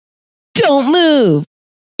Don't move.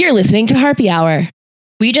 You're listening to Harpy Hour.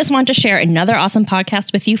 We just want to share another awesome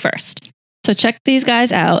podcast with you first. So check these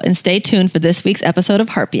guys out and stay tuned for this week's episode of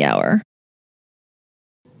Harpy Hour.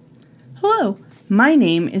 Hello, my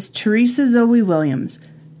name is Teresa Zoe Williams.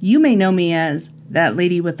 You may know me as that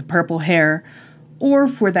lady with the purple hair, or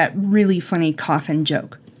for that really funny coffin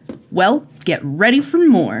joke. Well, get ready for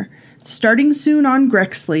more. Starting soon on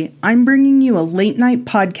Grexley, I'm bringing you a late-night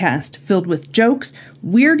podcast filled with jokes,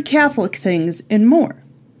 weird Catholic things, and more.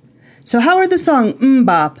 So how are the song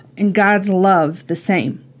Bop and God's Love the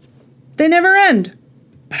same? They never end.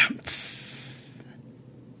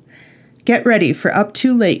 Get ready for Up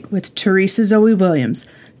Too Late with Teresa Zoe Williams,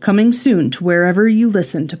 coming soon to wherever you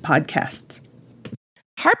listen to podcasts.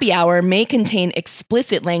 Harpy Hour may contain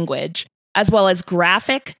explicit language, as well as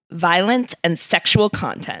graphic, violent, and sexual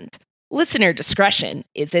content. Listener discretion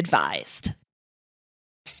is advised.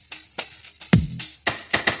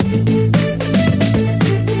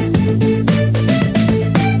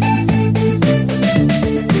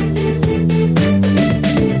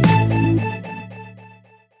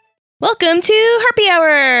 Welcome to Harpy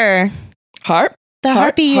Hour.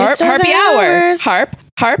 Harpy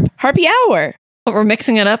Hour. But we're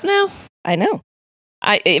mixing it up now? I know.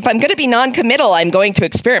 If I'm going to be non-committal, I'm going to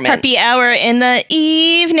experiment. Harpy Hour in the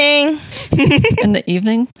evening. In the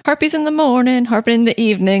evening? Harpies in the morning, harpy in the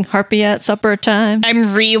evening, harpy at supper time. I'm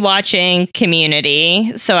rewatching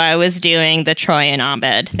Community, so I was doing the Troy and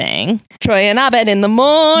Abed thing. Troy and Abed in the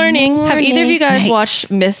morning. Have either of you guys Nice. watched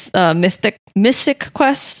Mystic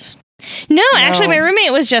Quest? No, actually, my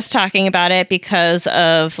roommate was just talking about it because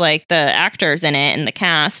of like the actors in it and the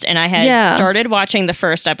cast, and I had started watching the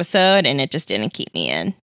first episode, and it just didn't keep me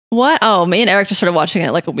in. What? Oh, me and Eric just started watching it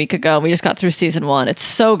like a week ago. We just got through season 1. It's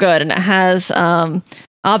so good, and it has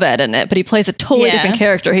Abed in it, but he plays a totally different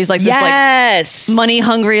character. He's like this like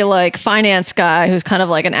money-hungry like finance guy who's kind of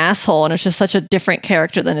like an asshole, and it's just such a different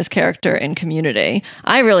character than his character in Community.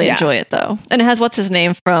 I really enjoy it though, and it has what's his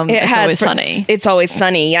name from It's Always Sunny. It's Always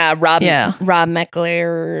Sunny. Yeah, Rob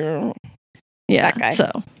McClure. Yeah, that guy.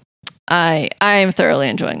 So I am thoroughly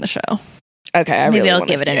enjoying the show. Okay, Maybe I'll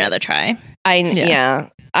give it another try. I was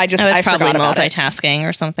probably forgot multitasking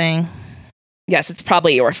or something. Yes, it's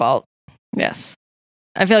probably your fault. Yes.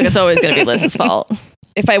 I feel like it's always going to be Liz's fault.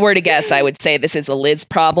 If I were to guess, I would say this is a Liz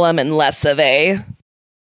problem and less of a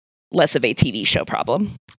TV show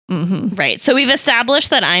problem. Mm-hmm. Right. So we've established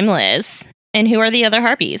that I'm Liz. And who are the other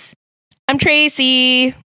Harpies? I'm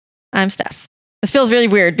Tracy. I'm Steph. This feels really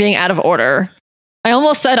weird being out of order. I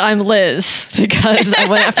almost said I'm Liz because I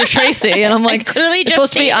went after Tracy, and I'm like, clearly it's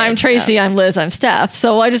supposed to be I'm Tracy, I'm Liz, I'm Steph.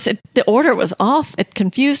 So the order was off. It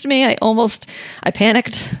confused me. I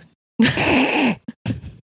panicked.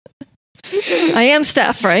 I am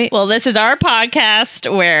Steph, right? Well, this is our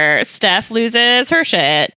podcast where Steph loses her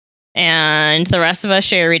shit and the rest of us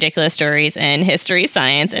share ridiculous stories in history,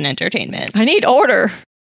 science, and entertainment. I need order.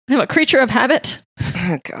 I'm a creature of habit.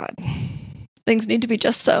 Oh, God. Things need to be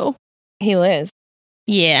just so. Hey, Liz.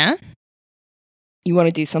 Yeah? You want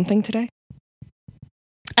to do something today?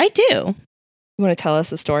 I do. You want to tell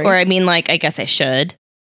us a story? Or, I mean, like, I guess I should.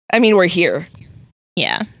 I mean, we're here.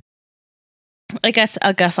 Yeah. I guess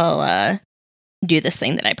I'll do this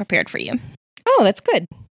thing that I prepared for you. Oh, that's good.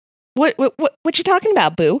 What you talking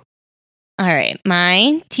about, boo? All right.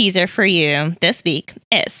 My teaser for you this week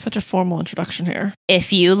is Such a formal introduction here.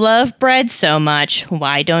 if you love bread so much,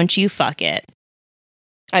 why don't you fuck it?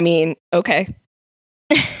 I mean, okay.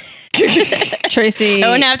 Tracy.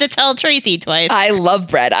 Don't have to tell Tracy twice. I love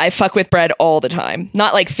bread. I fuck with bread all the time.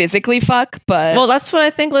 Not like physically fuck, but... Well, that's what I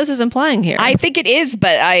think Liz is implying here. I think it is,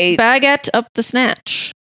 but Baguette up the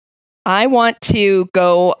snatch. I want to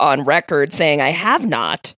go on record saying I have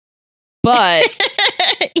not, but...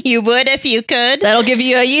 You would if you could. That'll give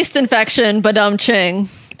you a yeast infection, ching.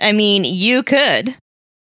 I mean, you could.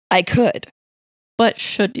 I could. But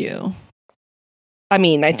should you? I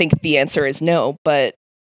mean, I think the answer is no, but,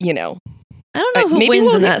 you know. I don't know who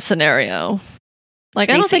wins in that scenario. Like,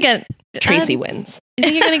 Tracy. I don't think Tracy wins. You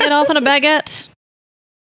think you're going to get off on a baguette?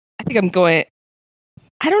 I think I'm going...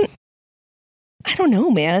 I don't know,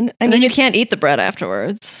 man. I mean, you can't eat the bread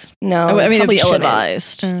afterwards. No. I mean, it'd be shouldn't.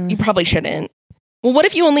 ill-advised. You probably shouldn't. Well, what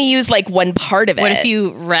if you only use, like, one part of it? What if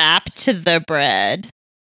you wrapped the bread?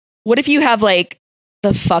 What if you have, like,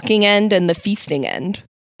 the fucking end and the feasting end?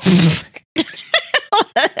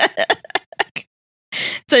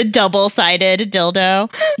 It's a double-sided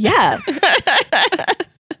dildo. Yeah.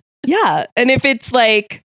 Yeah. And if it's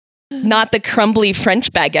like not the crumbly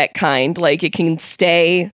French baguette kind, like it can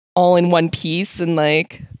stay all in one piece and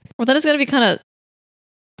like... Well, that is going to be kind of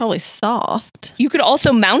Probably soft. You could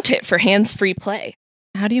also mount it for hands-free play.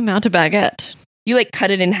 How do you mount a baguette? You like cut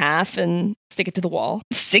it in half and stick it to the wall.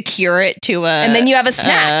 Secure it to and then you have a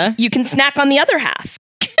snack. You can snack on the other half.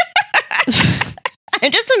 I'm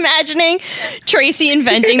just imagining Tracy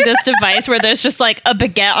inventing this device where there's just like a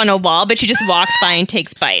baguette on a wall, but she just walks by and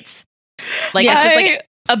takes bites. Like it's just like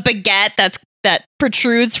a baguette that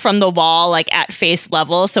protrudes from the wall like at face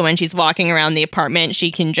level. So when she's walking around the apartment,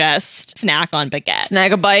 she can just snack on baguette.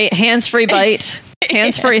 Snag a bite, hands-free bite,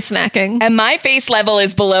 hands-free snacking. And my face level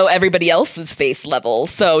is below everybody else's face level.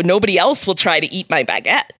 So nobody else will try to eat my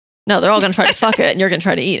baguette. No, they're all going to try to fuck it and you're going to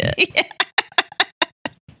try to eat it. Yeah.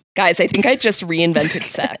 Guys, I think I just reinvented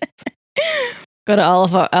sex. Go to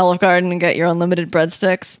Olive Garden and get your unlimited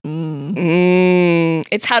breadsticks.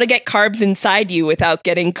 It's how to get carbs inside you without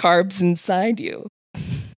getting carbs inside you.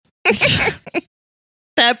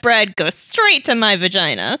 That bread goes straight to my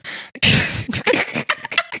vagina. I'm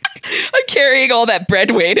carrying all that bread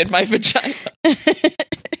weight in my vagina.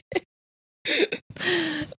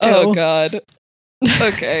 Oh, God.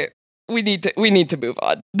 Okay. We need to move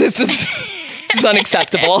on. This is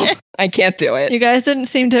unacceptable. I can't do it. You guys didn't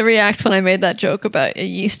seem to react when I made that joke about a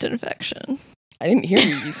yeast infection. I didn't hear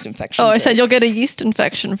your yeast infection. I said you'll get a yeast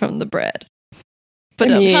infection from the bread. But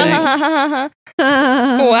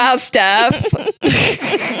wow, Steph.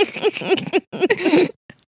 I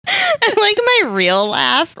like my real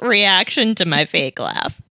laugh reaction to my fake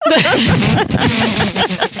laugh.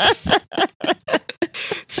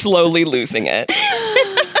 Slowly losing it.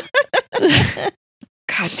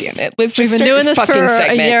 God damn it. Let's just We've been doing this for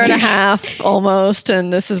segment. a year and a half almost,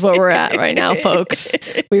 and this is what we're at right now, folks.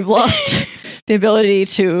 We've lost the ability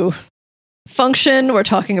to function. We're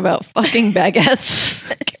talking about fucking baguettes.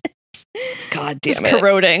 God damn it.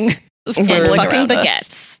 Corroding. And fucking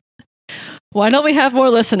baguettes. Why don't we have more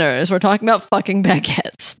listeners? We're talking about fucking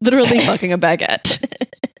baguettes. Literally fucking a baguette.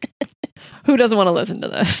 Who doesn't want to listen to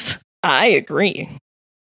this? I agree.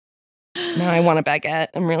 Now I want a baguette.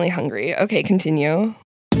 I'm really hungry. Okay, continue.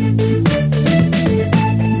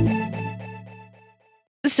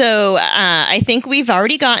 So I think we've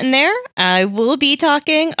already gotten there. I will be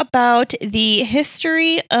talking about the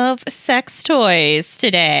history of sex toys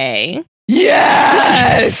today.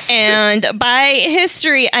 Yes! And by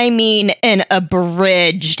history, I mean an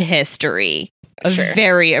abridged history. A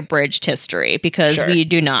very abridged history, because we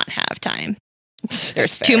do not have time.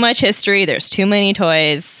 There's too much history. There's too many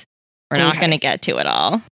toys. We're not going to get to it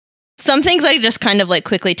all. Some things I just kind of like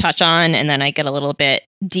quickly touch on, and then I get a little bit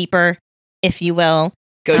deeper, if you will.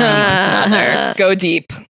 Go deep. Others. Go deep.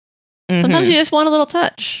 Mm-hmm. Sometimes you just want a little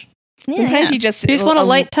touch. Yeah. Sometimes you just want a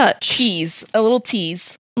light touch. Tease. A little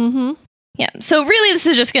tease. Mm-hmm. Yeah. So really, this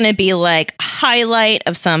is just going to be like a highlight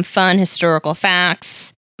of some fun historical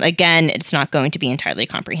facts. Again, it's not going to be entirely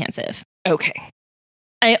comprehensive. Okay.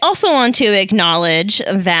 I also want to acknowledge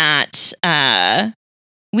that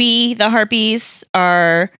we, the Harpies,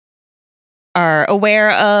 are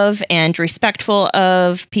aware of and respectful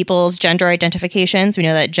of people's gender identifications. We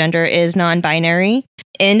know that gender is non-binary.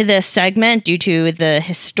 In this segment, due to the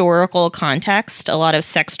historical context, a lot of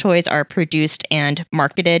sex toys are produced and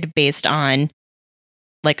marketed based on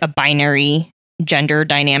like a binary gender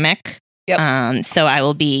dynamic. Yep. So I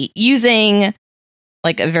will be using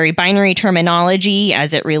like a very binary terminology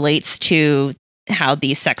as it relates to how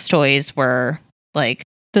these sex toys were like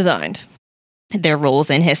designed, their roles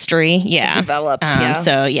in history. Yeah. Developed.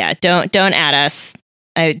 So yeah, don't add us.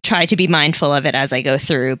 I try to be mindful of it as I go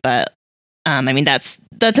through, but I mean that's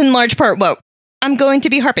in large part what I'm going to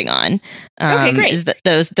be harping on. Okay, great. Is that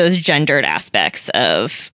those gendered aspects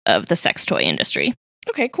of the sex toy industry.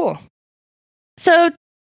 Okay, cool. So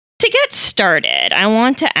to get started, I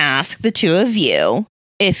want to ask the two of you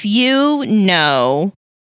if you know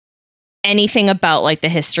anything about like the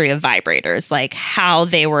history of vibrators, like how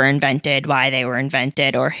they were invented, why they were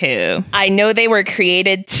invented, or who. I know they were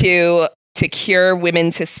created to cure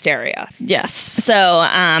women's hysteria. Yes. So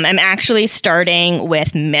I'm actually starting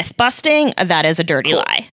with myth busting. That is a dirty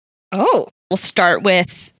lie. Oh. We'll start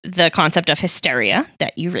with the concept of hysteria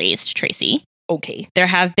that you raised, Tracy. Okay. There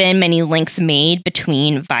have been many links made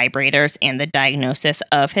between vibrators and the diagnosis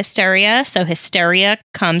of hysteria. So hysteria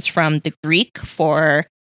comes from the Greek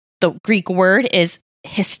the Greek word is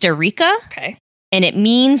hysterica. Okay. And it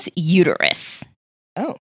means uterus.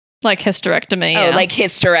 Oh. Like hysterectomy. Oh, like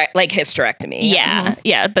hysterectomy. Yeah. Mm-hmm.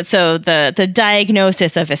 Yeah. But so the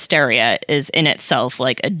diagnosis of hysteria is in itself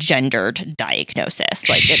like a gendered diagnosis.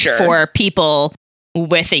 Like it's for people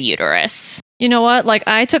with a uterus. You know what? Like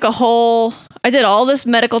I did all this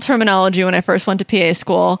medical terminology when I first went to PA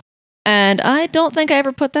school, and I don't think I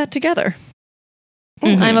ever put that together.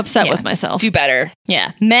 I'm upset with myself. Do better.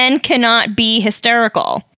 Yeah. Men cannot be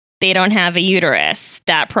hysterical. They don't have a uterus.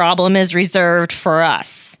 That problem is reserved for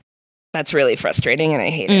us. That's really frustrating, and I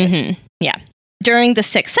hate it. Yeah. During the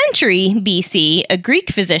 6th century BC, a Greek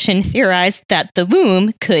physician theorized that the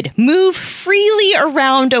womb could move freely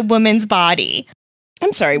around a woman's body.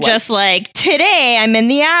 I'm sorry, what? Just like, today I'm in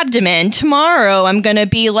the abdomen, tomorrow I'm going to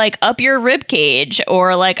be like up your rib cage,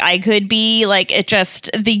 or like I could be like,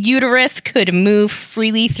 the uterus could move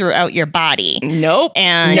freely throughout your body. Nope.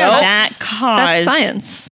 And that caused That's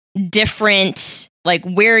science. different, like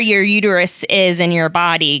where your uterus is in your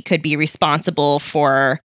body could be responsible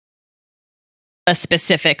for a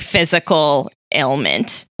specific physical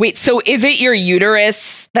ailment. Wait, so is it your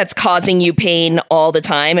uterus that's causing you pain all the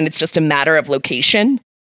time, and it's just a matter of location?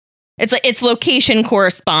 It's like its location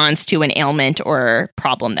corresponds to an ailment or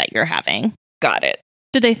problem that you're having. Got it.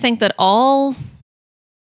 Do they think that all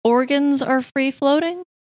organs are free floating?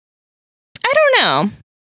 I don't know.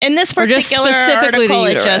 In this Or just particular specifically the article,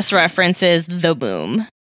 it uterus? just references the womb.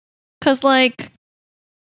 Because, like,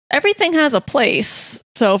 everything has a place.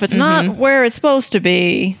 So if it's not where it's supposed to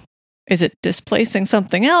be, is it displacing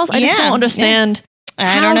something else? I just don't understand. I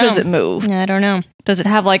How don't know. does it move? I don't know. Does it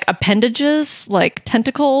have, like, appendages, like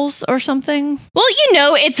tentacles or something? Well,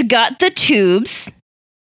 it's got the tubes.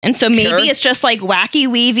 And so maybe it's just like wacky,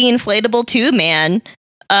 weavy, inflatable tube man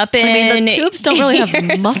up in. I mean, the tubes don't really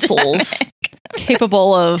have muscles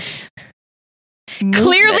capable of.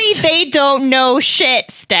 Clearly, they don't know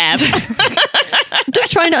shit, Steph. I'm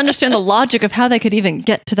just trying to understand the logic of how they could even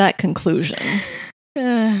get to that conclusion.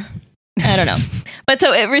 I don't know. But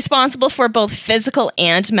so it's responsible for both physical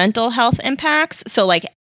and mental health impacts. So like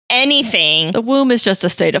anything. The womb is just a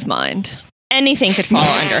state of mind. Anything could fall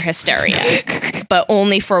under hysteria, but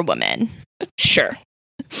only for women. Sure.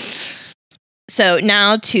 So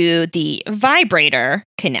now to the vibrator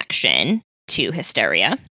connection to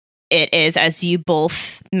hysteria. It is, as you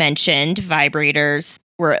both mentioned, vibrators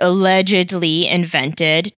were allegedly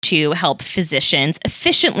invented to help physicians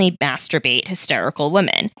efficiently masturbate hysterical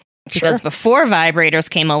women. Because before vibrators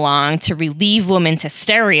came along to relieve women's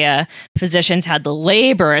hysteria, physicians had the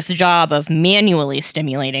laborious job of manually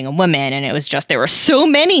stimulating a woman. And it was just, there were so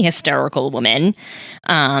many hysterical women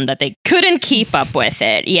that they couldn't keep up with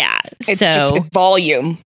it. Yeah. It's just a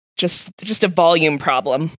volume. Just a volume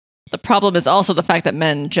problem. The problem is also the fact that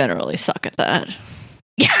men generally suck at that.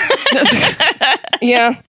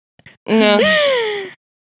 Yeah.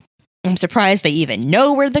 I'm surprised they even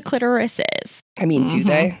know where the clitoris is. I mean, do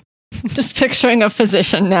they? Just picturing a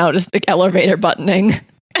physician now, just big elevator buttoning.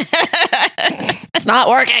 It's not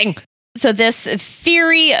working. So this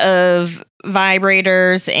theory of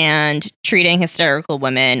vibrators and treating hysterical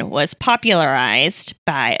women was popularized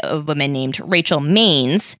by a woman named Rachel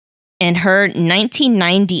Maines in her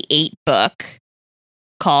 1998 book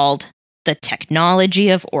called The Technology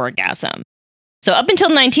of Orgasm. So up until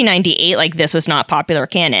 1998, like this was not popular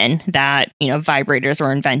canon that, vibrators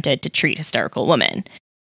were invented to treat hysterical women.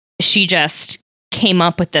 She just came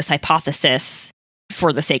up with this hypothesis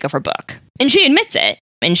for the sake of her book. And she admits it.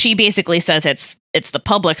 And she basically says it's the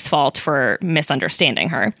public's fault for misunderstanding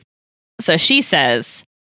her. So she says,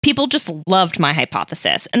 people just loved my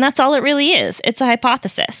hypothesis. And that's all it really is. It's a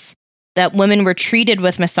hypothesis that women were treated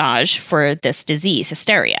with massage for this disease,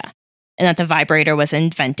 hysteria, and that the vibrator was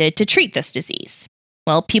invented to treat this disease.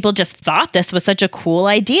 Well, people just thought this was such a cool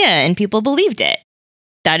idea and people believed it,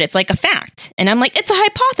 that it's like a fact. And I'm like, it's a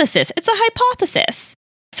hypothesis. It's a hypothesis.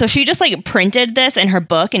 So she just like printed this in her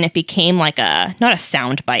book and it became like not a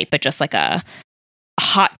sound bite, but just like a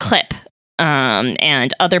hot clip.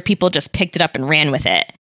 And other people just picked it up and ran with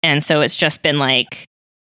it. And so it's just been like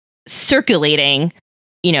circulating,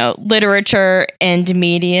 literature and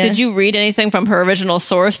media. Did you read anything from her original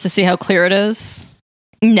source to see how clear it is?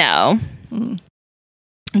 No.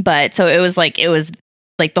 But so it was like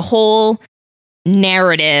the whole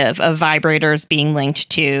narrative of vibrators being linked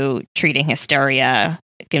to treating hysteria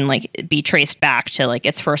can like be traced back to like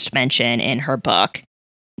its first mention in her book.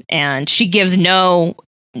 And she gives no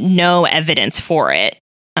evidence for it.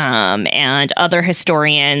 And other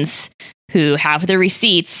historians who have the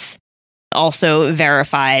receipts also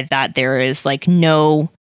verify that there is like no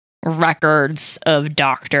records of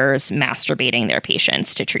doctors masturbating their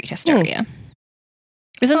patients to treat hysteria.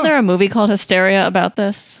 Isn't there a movie called Hysteria about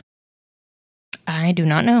this? I do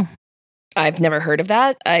not know. I've never heard of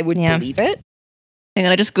that. I would believe it. Hang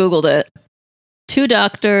on, I just Googled it. 2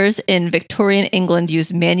 doctors in Victorian England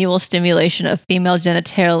used manual stimulation of female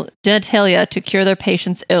genitalia to cure their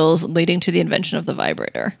patients' ills, leading to the invention of the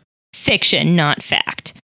vibrator. Fiction, not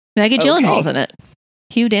fact. Maggie Gyllenhaal's in it.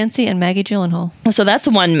 Hugh Dancy and Maggie Gyllenhaal. So that's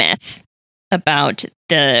one myth about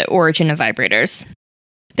the origin of vibrators.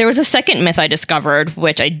 There was a second myth I discovered,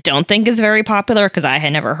 which I don't think is very popular because I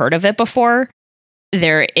had never heard of it before.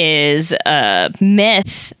 There is a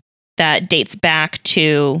myth that dates back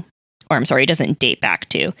to, or I'm sorry, it doesn't date back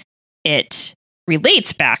to, it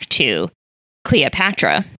relates back to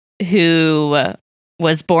Cleopatra, who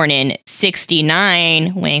was born in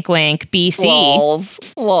 69, wink, wink, BC. Lols.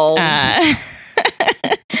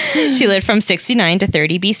 She lived from 69 to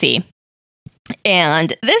 30 BC.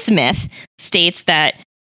 And this myth states that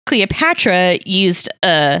Cleopatra used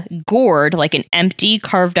a gourd, like an empty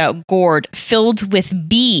carved out gourd filled with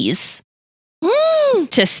bees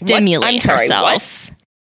to stimulate herself. What?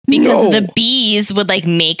 Because the bees would like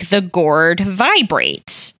make the gourd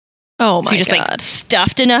vibrate. Oh my God. If you just like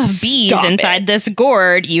stuffed enough bees inside this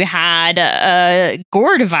gourd, you had a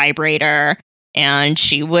gourd vibrator and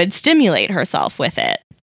she would stimulate herself with it.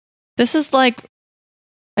 This is like,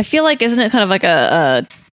 I feel like, isn't it kind of like a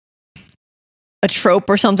trope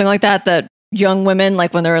or something like that young women,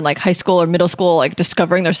 like when they're in like high school or middle school, like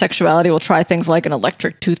discovering their sexuality, will try things like an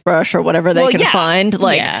electric toothbrush or whatever they can find.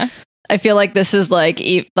 Like, I feel like this is like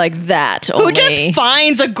that. Who just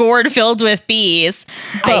finds a gourd filled with bees?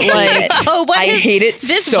 But I hate it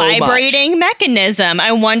this so vibrating much. mechanism.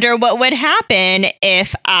 I wonder what would happen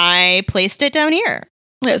if I placed it down here.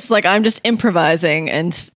 It's like I'm just improvising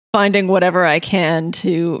and finding whatever I can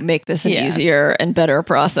to make this an easier and better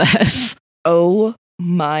process. Oh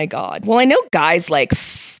my God. Well, I know guys like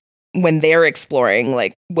when they're exploring,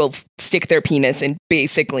 like, will stick their penis in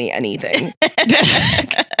basically anything.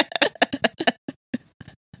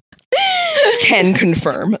 Can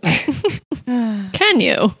confirm. Can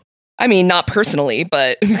you? I mean, not personally,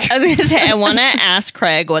 but I was going to say, I want to ask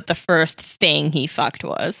Craig what the first thing he fucked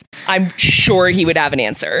was. I'm sure he would have an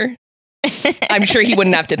answer. I'm sure he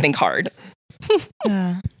wouldn't have to think hard.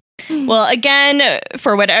 Well, again,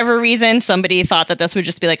 for whatever reason, somebody thought that this would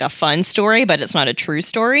just be like a fun story, but it's not a true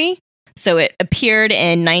story. So it appeared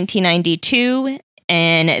in 1992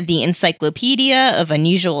 in the Encyclopedia of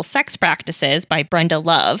Unusual Sex Practices by Brenda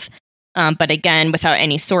Love. But again, without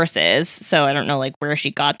any sources. So I don't know like where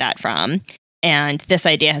she got that from. And this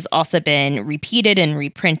idea has also been repeated and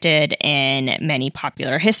reprinted in many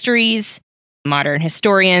popular histories. Modern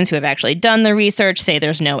historians who have actually done the research say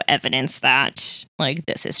there's no evidence that like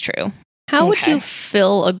this is true. How would you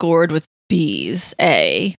fill a gourd with bees?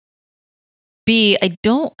 A. B.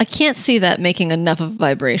 I can't see that making enough of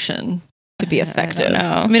vibration to be effective.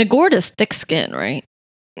 I mean, a gourd is thick skin, right?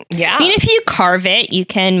 Yeah. I mean, if you carve it, you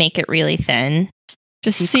can make it really thin.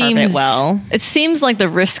 Just seems carve it well. It seems like the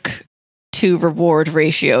risk to reward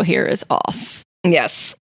ratio here is off.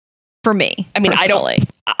 Yes. For me. I mean, personally.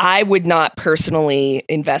 I would not personally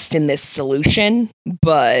invest in this solution,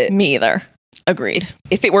 but me either. Agreed.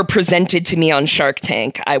 If it were presented to me on Shark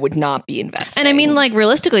Tank, I would not be investing. And I mean, like,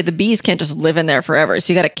 realistically, the bees can't just live in there forever.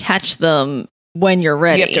 So you got to catch them when you're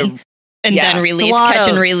ready. You have to, and then release, catch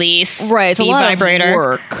and release. Right. It's a lot vibrator. of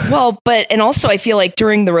work. Well, and also I feel like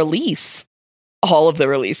during the release, all of the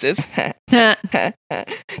releases,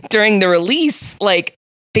 during the release, like,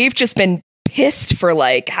 they've just been pissed for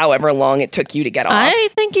like however long it took you to get off. I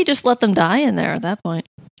think you just let them die in there at that point.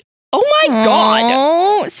 Oh my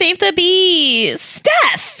God. Save the bees.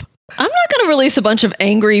 Steph! I'm not going to release a bunch of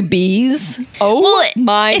angry bees. Oh well,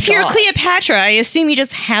 my God. If you're Cleopatra, I assume you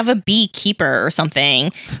just have a beekeeper or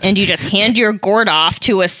something and you just hand your gourd off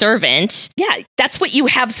to a servant. Yeah, that's what you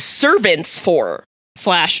have servants for. /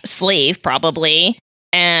 slave, probably.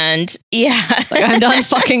 And yeah. Like, I'm done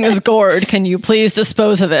fucking this gourd. Can you please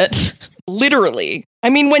dispose of it? Literally. I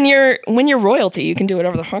mean, when you're royalty, you can do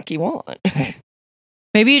whatever the fuck you want.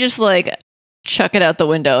 Maybe you just like chuck it out the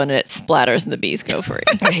window and it splatters and the bees go free.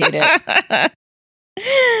 I hate it.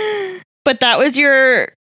 But that was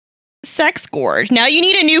your sex gourd. Now you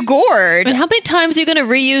need a new gourd. And how many times are you going to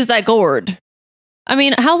reuse that gourd? I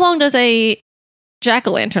mean, how long does a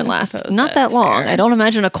jack-o'-lantern last? Not that long. Fair. I don't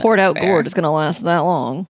imagine a cord-out gourd is going to last that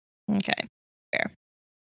long. Okay, fair.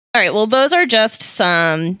 All right, well, those are just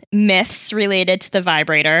some myths related to the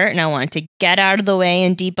vibrator, and I wanted to get out of the way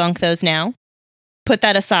and debunk those now. Put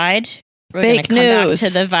that aside. We're going to come back to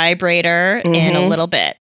the vibrator in a little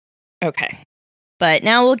bit. Okay. But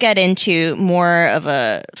now we'll get into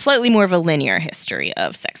slightly more of a linear history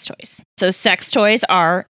of sex toys. So sex toys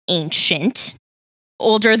are ancient,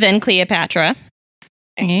 older than Cleopatra.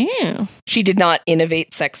 Yeah. She did not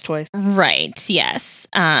innovate sex toys. Right, yes.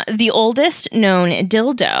 The oldest known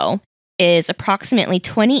dildo is approximately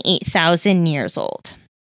 28,000 years old.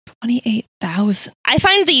 28,000. I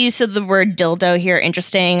find the use of the word dildo here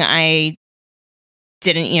interesting. I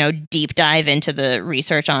didn't, deep dive into the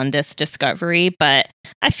research on this discovery, but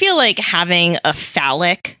I feel like having a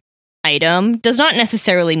phallic item does not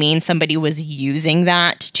necessarily mean somebody was using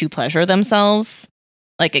that to pleasure themselves.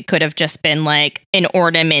 Like it could have just been like an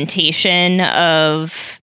ornamentation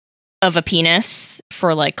of a penis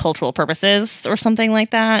for like cultural purposes or something like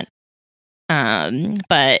that.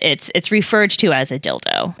 But it's referred to as a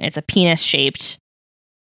dildo. It's a penis-shaped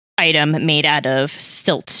item made out of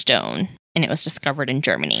siltstone, and it was discovered in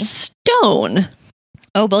Germany. Stone?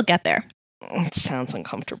 Oh, we'll get there. It sounds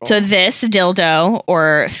uncomfortable. So this dildo,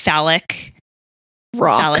 or phallic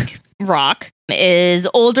rock, is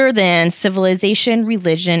older than civilization,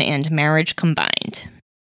 religion, and marriage combined.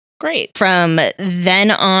 Great. From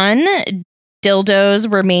then on, dildos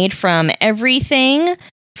were made from everything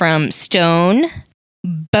from stone,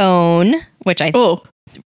 bone, which I hope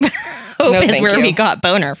is where we got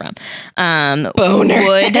boner from. Boner.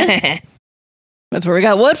 Wood. That's where we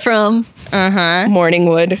got wood from. Morning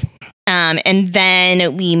wood. And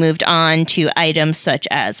then we moved on to items such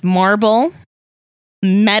as marble,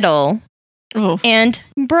 metal, and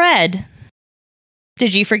bread.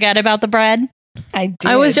 Did you forget about the bread? I did.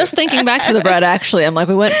 I was just thinking back to the bread, actually. I'm like,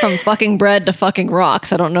 we went from fucking bread to fucking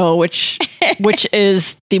rocks. I don't know which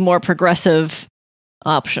is the more progressive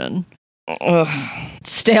option. Ugh.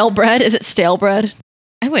 Stale bread? Is it stale bread?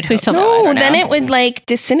 I would Please hope tell so. me. No, then it would like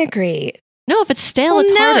disintegrate. No, if it's stale,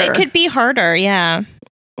 it's no, harder. it could be harder, yeah.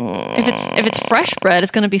 If it's fresh bread,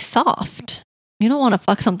 it's going to be soft. You don't want to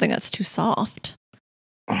fuck something that's too soft.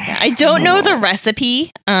 I don't know the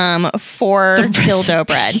recipe for dildo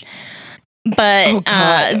bread.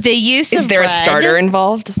 But the use is of there bread, a starter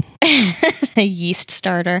involved? a yeast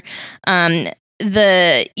starter.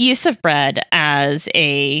 The use of bread as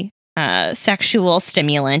a sexual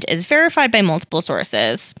stimulant is verified by multiple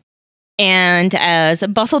sources. And as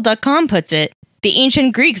Bustle.com puts it, the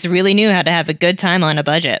ancient Greeks really knew how to have a good time on a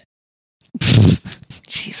budget.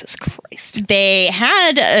 Jesus Christ. They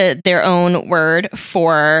had their own word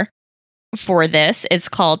for this. It's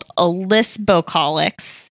called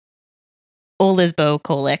olisbocolix.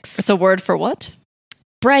 Olisbocolix. It's a word for what?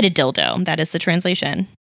 Bread dildo. That is the translation.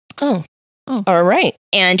 Oh. All right.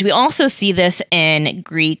 And we also see this in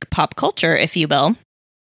Greek pop culture, if you will.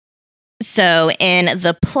 So in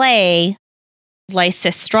the play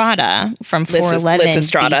Lysistrata from 411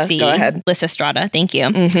 Lysistrata. BC. Go ahead. Lysistrata, thank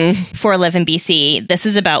you. 411 BC. This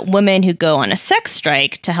is about women who go on a sex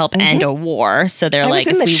strike to help end a war. So they're like,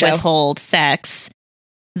 if we withhold sex,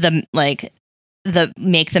 make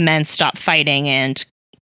the men stop fighting and,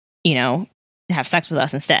 have sex with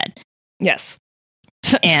us instead. Yes.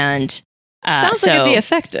 And sounds like it'd be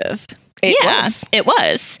effective. It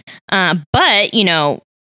was. But,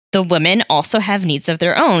 the women also have needs of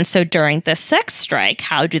their own. So during the sex strike,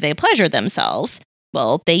 how do they pleasure themselves?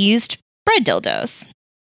 Well, they used bread dildos.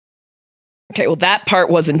 Okay, well, that part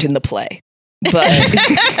wasn't in the play. But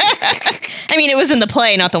I mean, it was in the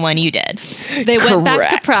play, not the one you did. They went back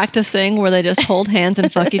to practicing where they just hold hands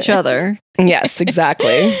and fuck each other. Yes,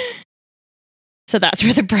 exactly. So that's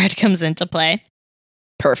where the bread comes into play.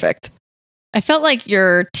 Perfect. I felt like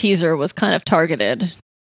your teaser was kind of targeted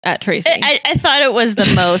at Tracy. I thought it was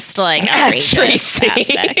the most outrageous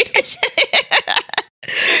aspect.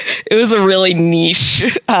 It was a really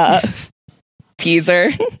niche teaser.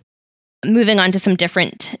 Moving on to some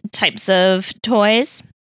different types of toys.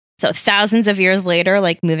 So thousands of years later,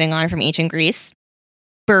 moving on from ancient Greece,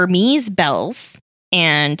 Burmese bells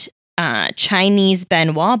and Chinese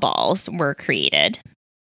Benoit balls were created.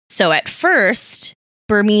 So at first,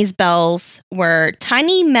 Burmese bells were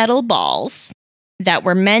tiny metal balls that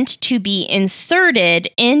were meant to be inserted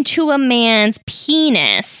into a man's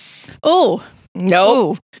penis. Oh.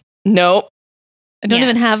 Nope. Nope. I don't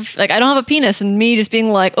even have, I don't have a penis, and me just being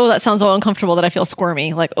like, oh, that sounds so uncomfortable that I feel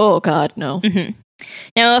squirmy. Like, oh, God, no. Mm-hmm.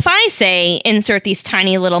 Now, if I say insert these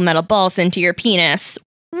tiny little metal balls into your penis,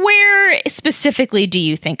 where specifically do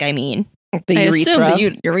you think I mean? The urethra.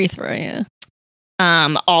 Assume the urethra, yeah.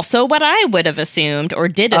 Also what I would have assumed or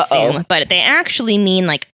did assume, but they actually mean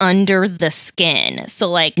under the skin.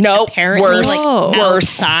 So apparently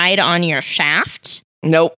outside on your shaft.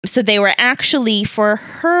 Nope. So they were actually for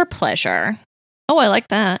her pleasure. Oh, I like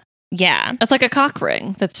that. Yeah. That's like a cock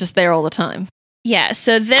ring that's just there all the time. Yeah.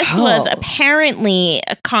 So this was apparently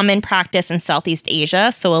a common practice in Southeast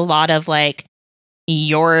Asia. So a lot of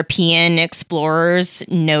European explorers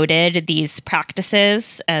noted these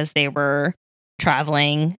practices as they were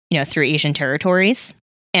traveling, through Asian territories.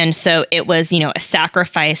 And so it was, a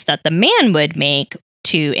sacrifice that the man would make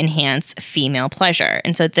to enhance female pleasure.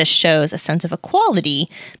 And so this shows a sense of equality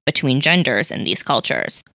between genders in these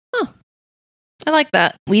cultures. Huh. I like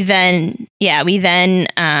that. We then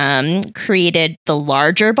created the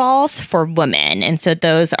larger balls for women. And so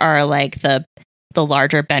those are like the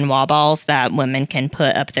larger Benoit balls that women can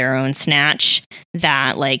put up their own snatch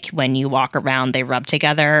that like when you walk around, they rub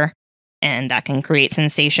together and that can create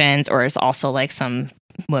sensations. Or it's also like some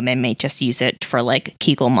women may just use it for like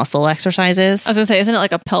Kegel muscle exercises. I was gonna say, isn't it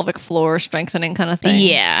like a pelvic floor strengthening kind of thing?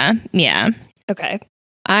 Yeah. Okay.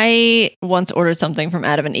 I once ordered something from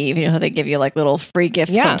Adam and Eve. You know how they give you like little free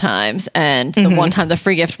gifts sometimes, and the one time the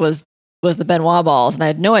free gift was the Benoit balls, and I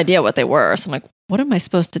had no idea what they were. So I'm like, what am I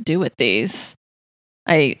supposed to do with these?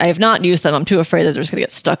 I have not used them. I'm too afraid that they're just gonna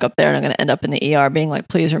get stuck up there, and I'm gonna end up in the ER being like,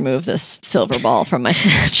 please remove this silver ball from my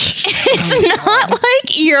snatch. It's not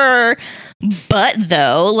like your butt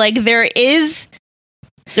though. Like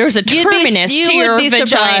there's a terminus to your vagina.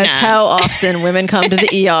 Surprised how often women come to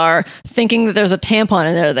the ER thinking that there's a tampon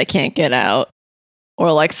in there that they can't get out,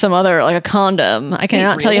 or like some other like a condom. I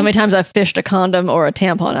cannot tell you how many times I've fished a condom or a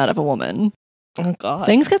tampon out of a woman. Oh God,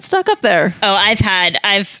 things get stuck up there. Oh,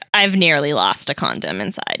 I've nearly lost a condom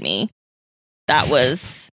inside me. That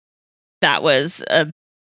was an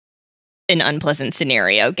unpleasant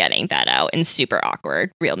scenario getting that out and super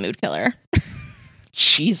awkward. Real mood killer.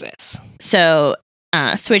 Jesus. So.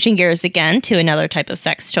 Switching gears again to another type of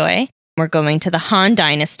sex toy. We're going to the Han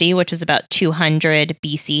Dynasty, which is about 200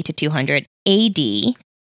 BC to 200 AD.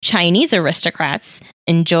 Chinese aristocrats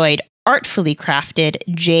enjoyed artfully crafted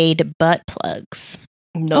jade butt plugs.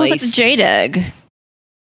 Nice. Oh, it's like the jade egg.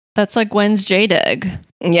 That's like Gwen's jade egg.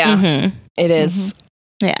 Yeah, it is.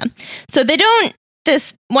 Yeah. So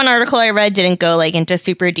this one article I read didn't go like into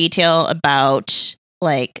super detail about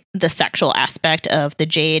like the sexual aspect of the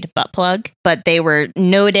jade butt plug, but they were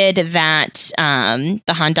noted that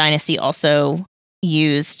the Han Dynasty also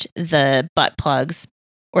used the butt plugs,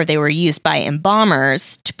 or they were used by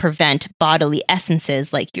embalmers to prevent bodily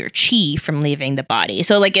essences like your chi from leaving the body.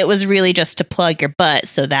 So like it was really just to plug your butt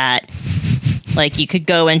so that like you could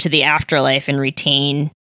go into the afterlife and retain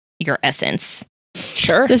your essence.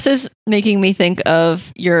 Sure. This is making me think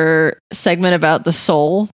of your segment about the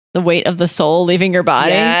soul. The weight of the soul leaving your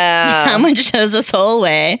body. Yeah. How much does the soul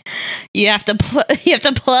weigh? You have to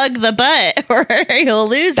plug the butt, or you'll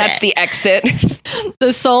lose That's the exit.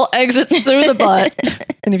 The soul exits through the butt,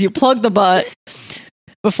 and if you plug the butt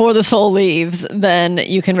before the soul leaves, then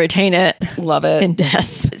you can retain it. Love it. In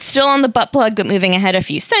death. Still on the butt plug, but moving ahead a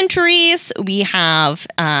few centuries, we have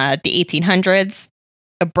the 1800s,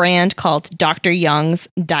 a brand called Dr. Young's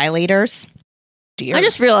Dilators. Dear. I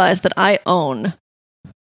just realized that I own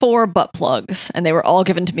 4 butt plugs, and they were all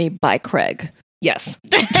given to me by Craig. Yes.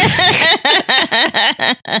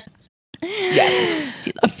 Yes.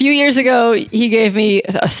 A few years ago, he gave me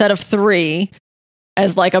a set of 3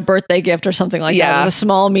 as like a birthday gift or something like that. It was a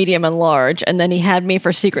small, medium, and large. And then he had me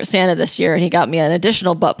for Secret Santa this year, and he got me an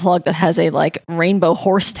additional butt plug that has a like rainbow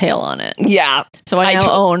horsetail on it. Yeah. So I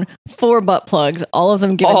now own 4 butt plugs, all of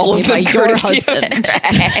them given to me by your husband.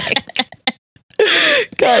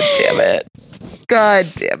 God damn it. God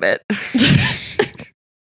damn it.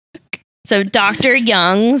 So Dr.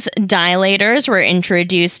 Young's dilators were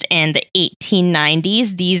introduced in the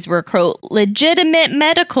 1890s. These were, quote, legitimate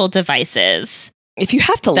medical devices. If you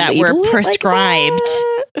have to that label were prescribed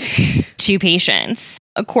like to patients.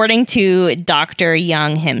 According to Dr.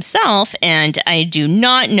 Young himself, and I do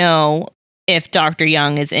not know if Dr.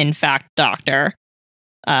 Young is in fact doctor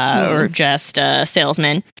or just a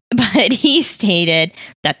salesman, but he stated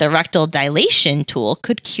that the rectal dilation tool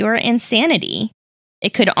could cure insanity.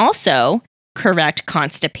 It could also correct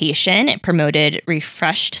constipation. It promoted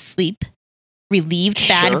refreshed sleep, relieved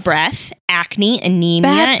bad breath, acne,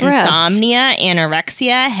 anemia, insomnia,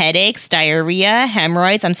 anorexia, headaches, diarrhea,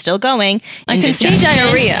 hemorrhoids. I'm still going. I can see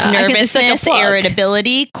diarrhea, nervousness,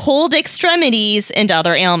 irritability, cold extremities, and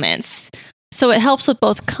other ailments. So it helps with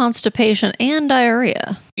both constipation and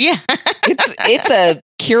diarrhea. Yeah. it's a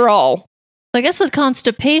cure-all. I guess with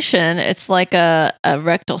constipation, it's like a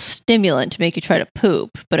rectal stimulant to make you try to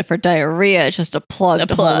poop. But if for diarrhea, it's just a plug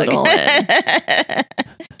to hold it all in.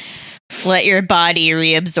 Let your body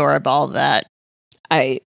reabsorb all that.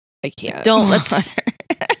 I can't. That's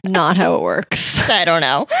not how it works. I don't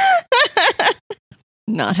know.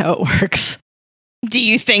 Not how it works. Do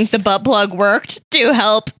you think the butt plug worked to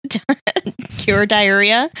help cure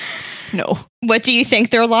diarrhea? No. What do you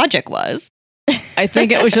think their logic was? I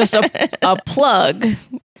think it was just a plug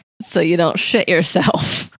so you don't shit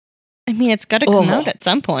yourself. I mean, it's got to come out at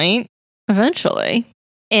some point. Eventually.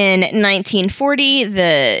 In 1940,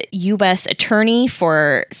 the U.S. Attorney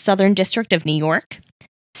for Southern District of New York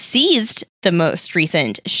seized the most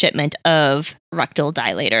recent shipment of rectal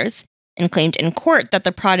dilators and claimed in court that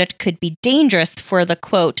the product could be dangerous for the,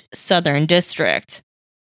 quote, Southern District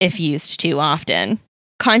if used too often.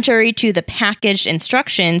 Contrary to the packaged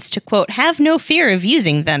instructions to, quote, have no fear of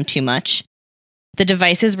using them too much, the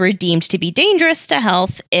devices were deemed to be dangerous to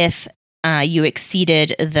health if you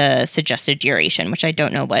exceeded the suggested duration, which I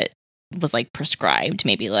don't know what was like prescribed,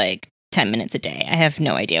 maybe like 10 minutes a day. I have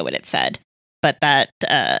no idea what it said. But that,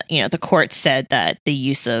 the court said that the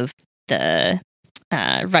use of the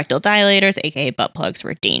rectal dilators, aka butt plugs,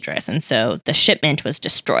 were dangerous. And so the shipment was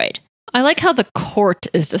destroyed. I like how the court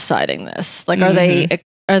is deciding this. Like,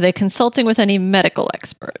 are they consulting with any medical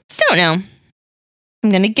experts? Don't know. I'm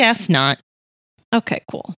going to guess not. Okay,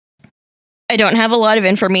 cool. I don't have a lot of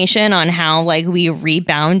information on how we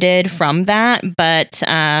rebounded from that, but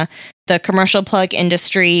the commercial plug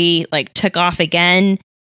industry took off again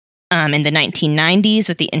in the 1990s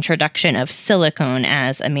with the introduction of silicone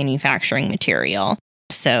as a manufacturing material.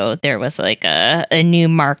 So there was a new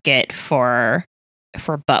market for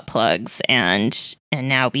butt plugs, and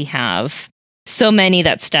now we have so many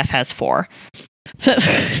that Steph has 4.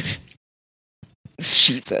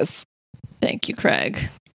 Jesus. Thank you, Craig.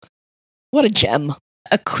 What a gem.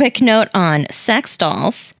 A quick note on sex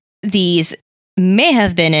dolls. These may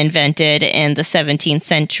have been invented in the 17th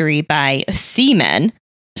century by seamen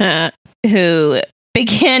who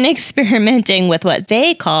began experimenting with what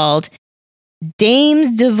they called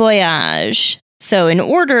dames de voyage. So in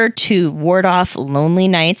order to ward off lonely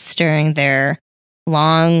nights during their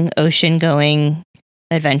long ocean-going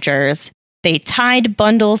adventures, they tied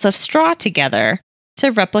bundles of straw together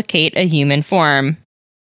to replicate a human form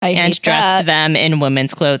and dressed them in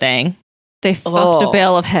women's clothing. They fucked a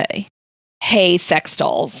bale of hay. Hay sex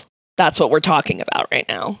dolls. That's what we're talking about right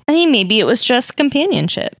now. I mean, maybe it was just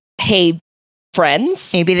companionship. Hey,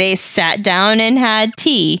 friends? Maybe they sat down and had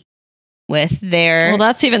tea with their well,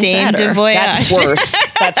 that's even Dame sadder. de Voyage. That's worse.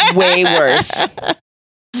 That's way worse.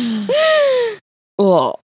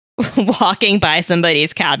 Oh. Walking by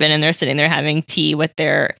somebody's cabin and they're sitting there having tea with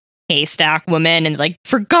their haystack woman and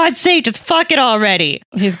for God's sake, just fuck it already.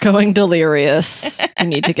 He's going delirious. We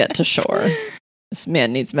need to get to shore. This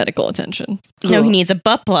man needs medical attention. No, he needs a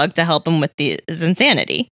butt plug to help him with his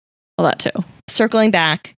insanity. Well, that too. Circling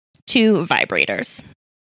back to vibrators.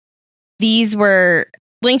 These were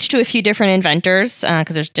linked to a few different inventors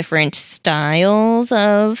because there's different styles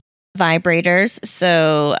of vibrators.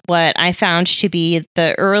 So what I found to be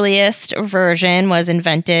the earliest version was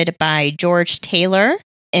invented by George Taylor.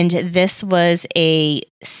 And this was a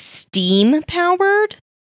steam-powered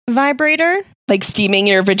vibrator. Like steaming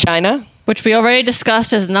your vagina? Which we already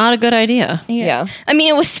discussed is not a good idea. Yeah. I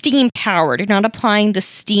mean, it was steam-powered. You're not applying the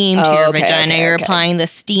steam to your vagina. You're applying the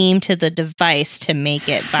steam to the device to make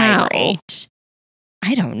it vibrate.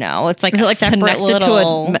 I don't know. It's like a separate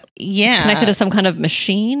little... It's connected to some kind of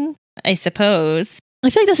machine? I suppose. I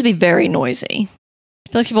feel like this would be very noisy.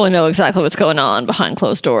 I feel like people know exactly what's going on behind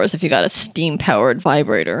closed doors if you got a steam-powered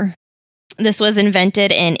vibrator. This was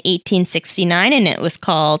invented in 1869, and it was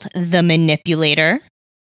called the manipulator.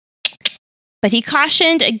 But he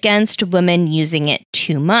cautioned against women using it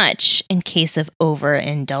too much in case of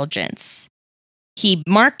overindulgence. He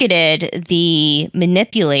marketed the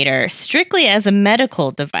manipulator strictly as a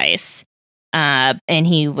medical device, and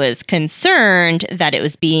he was concerned that it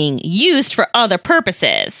was being used for other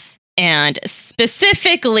purposes, and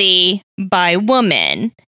specifically by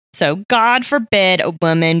women. So God forbid a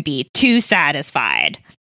woman be too satisfied.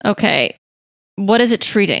 Okay, what is it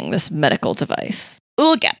treating, this medical device?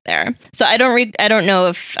 We'll get there. So I don't know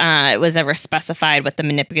if it was ever specified what the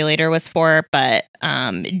manipulator was for, but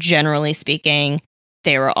generally speaking,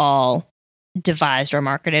 they were all devised or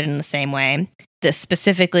marketed in the same way. This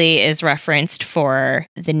specifically is referenced for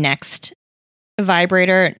the next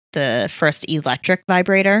vibrator, the first electric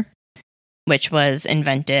vibrator, which was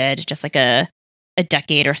invented just a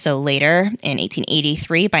decade or so later in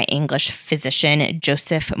 1883 by English physician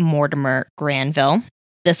Joseph Mortimer Granville.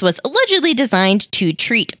 This was allegedly designed to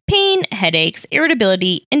treat pain, headaches,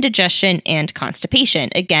 irritability, indigestion, and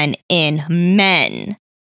constipation, again, in men.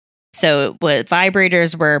 So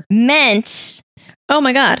vibrators were meant, oh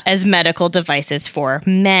my God, as medical devices for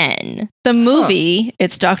men. The movie,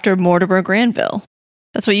 It's Dr. Mortimer Granville.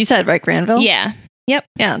 That's what you said, right, Granville? Yeah. Yep.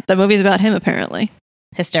 Yeah, the movie's about him, apparently.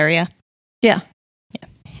 Hysteria. Yeah.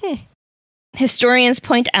 Historians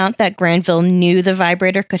point out that Granville knew the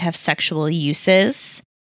vibrator could have sexual uses,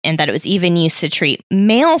 and that it was even used to treat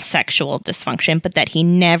male sexual dysfunction, but that he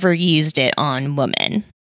never used it on women.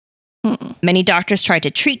 Many doctors tried to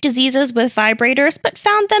treat diseases with vibrators, but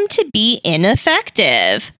found them to be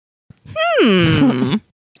ineffective.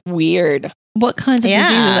 Weird. What kinds of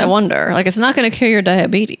diseases, I wonder? Like, it's not going to cure your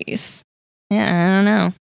diabetes. Yeah, I don't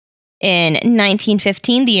know. In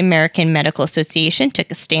 1915, the American Medical Association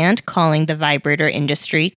took a stand calling the vibrator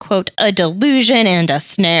industry, quote, a delusion and a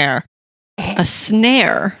snare. A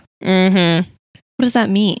snare? Mm-hmm. What does that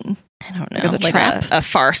mean? I don't know. Like a trap? A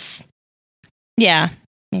farce. Yeah.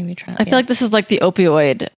 Maybe a trap. I feel like this is like the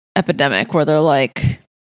opioid epidemic where they're like,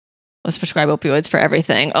 let's prescribe opioids for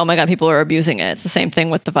everything. Oh my God, people are abusing it. It's the same thing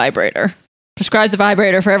with the vibrator. Prescribe the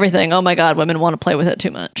vibrator for everything. Oh my God, women want to play with it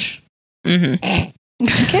too much. Mm-hmm. You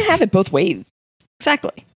can't have it both ways.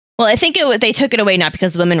 Exactly. Well, I think they took it away not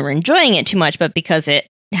because women were enjoying it too much, but because it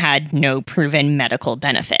had no proven medical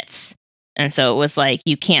benefits. And so it was like,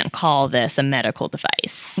 you can't call this a medical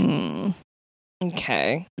device.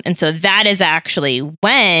 Okay. And so that is actually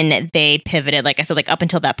when they pivoted. Like I said, like up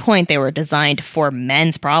until that point, they were designed for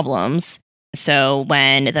men's problems. So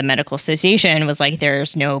when the Medical Association was like,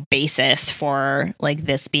 there's no basis for like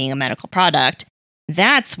this being a medical product,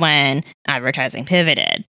 that's when advertising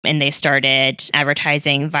pivoted. And they started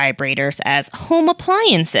advertising vibrators as home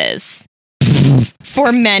appliances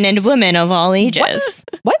for men and women of all ages.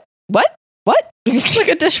 What? It's like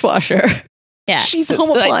a dishwasher. Yeah. Jesus, home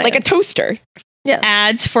like a toaster. Yes.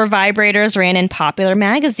 Ads for vibrators ran in popular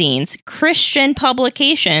magazines, Christian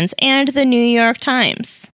publications, and the New York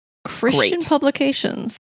Times. Christian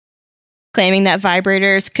publications. Claiming that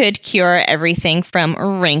vibrators could cure everything from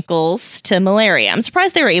wrinkles to malaria. I'm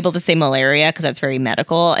surprised they were able to say malaria because that's very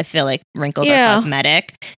medical. I feel like wrinkles are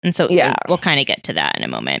cosmetic. And so we'll kind of get to that in a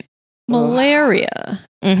moment. Malaria.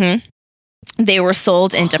 Mm-hmm. They were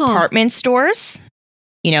sold in department stores,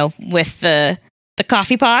 with the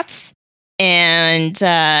coffee pots. And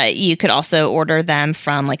you could also order them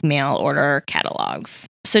from like mail order catalogs.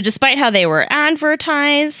 So despite how they were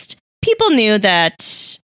advertised, people knew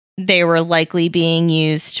that they were likely being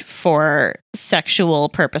used for sexual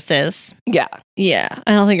purposes. Yeah.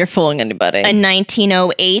 I don't think you're fooling anybody. A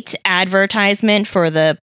 1908 advertisement for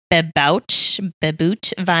the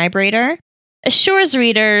Beboot vibrator assures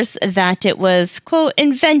readers that it was, quote,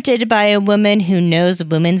 invented by a woman who knows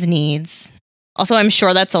women's needs. Also, I'm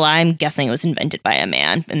sure that's a lie. I'm guessing it was invented by a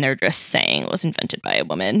man, and they're just saying it was invented by a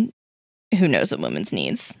woman who knows a woman's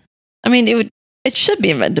needs. I mean, it should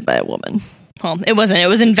be invented by a woman. Well, it wasn't. It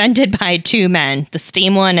was invented by two men, the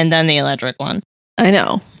steam one and then the electric one. I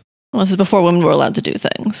know. Well, this is before women were allowed to do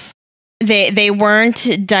things. They weren't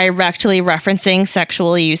directly referencing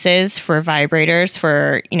sexual uses for vibrators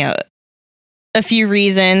for, a few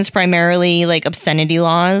reasons, primarily like obscenity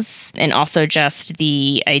laws and also just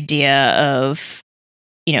the idea of,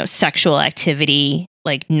 sexual activity,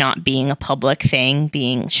 like not being a public thing,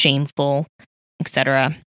 being shameful,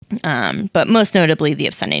 etc. But most notably the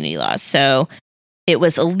obscenity laws. So it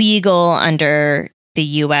was illegal under the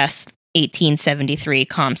U.S. 1873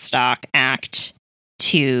 Comstock Act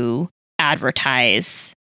to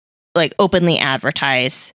openly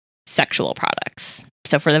advertise sexual products.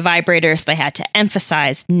 So for the vibrators, they had to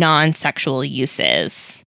emphasize non-sexual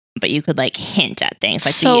uses, but you could like hint at things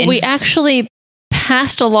like. So we actually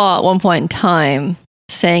passed a law at one point in time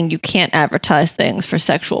saying you can't advertise things for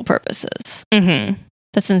sexual purposes. Mm-hmm.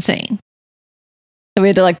 That's insane. And we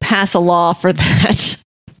had to like pass a law for that.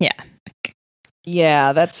 Yeah.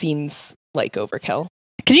 Yeah, that seems like overkill.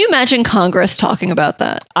 Can you imagine Congress talking about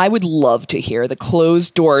that? I would love to hear the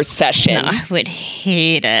closed door session. No, I would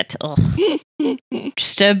hate it.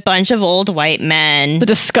 Just a bunch of old white men. The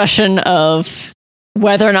discussion of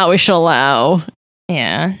whether or not we should allow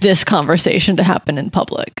this conversation to happen in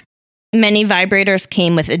public. Many vibrators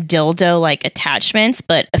came with a dildo-like attachments,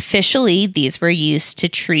 but officially these were used to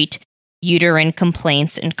treat uterine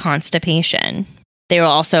complaints and constipation. They were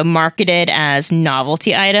also marketed as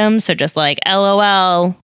novelty items, so just like,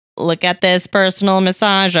 LOL, look at this personal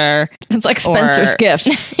massager. It's like Spencer's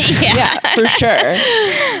gifts. Yeah, for sure.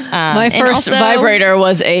 My first vibrator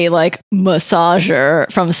was a like massager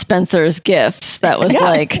from Spencer's Gifts. That was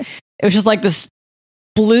like, it was just like this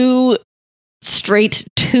blue straight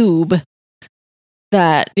tube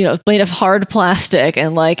that, made of hard plastic,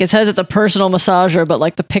 and like it says it's a personal massager, but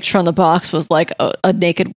like the picture on the box was like a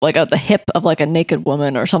naked, like the hip of like a naked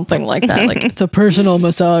woman or something like that. Like it's a personal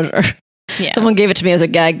massager. Yeah. Someone gave it to me as a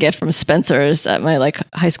gag gift from Spencer's at my like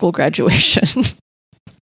high school graduation.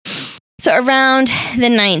 So around the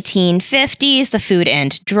 1950s, the Food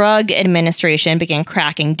and Drug Administration began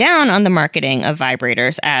cracking down on the marketing of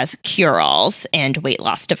vibrators as cure-alls and weight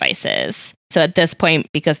loss devices. So at this point,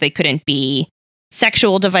 because they couldn't be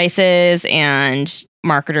sexual devices and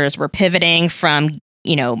marketers were pivoting from,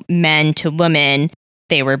 men to women,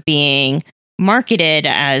 they were being marketed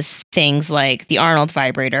as things like the Arnold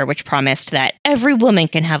vibrator, which promised that every woman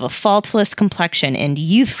can have a faultless complexion and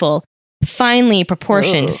youthful, finely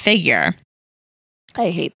proportioned figure.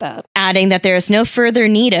 I hate that. Adding that there is no further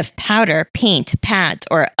need of powder, paint, pads,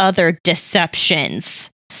 or other deceptions.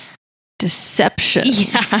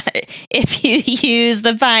 Deceptions? Yeah. If you use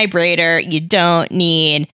the vibrator, you don't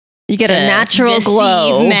need You get a natural deceive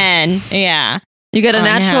glow. Men. Yeah. You get a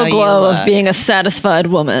natural glow of being a satisfied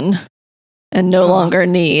woman and no longer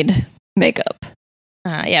need makeup.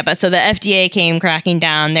 But so the FDA came cracking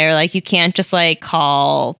down. They're like, you can't just like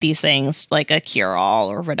call these things like a cure-all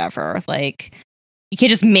or whatever. Like, you can't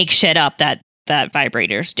just make shit up that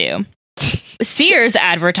vibrators do. Sears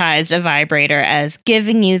advertised a vibrator as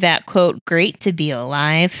giving you that, quote, great to be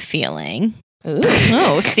alive feeling. Ooh.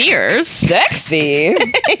 Oh, Sears. Sexy.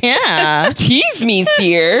 Yeah. Tease me,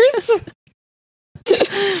 Sears.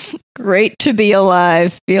 Great to be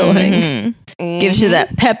alive feeling. Gives you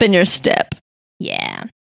that pep in your step. Yeah.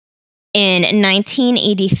 In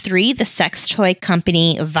 1983, the sex toy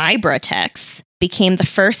company Vibratex became the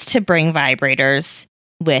first to bring vibrators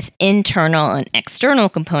with internal and external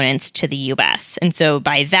components to the US. And so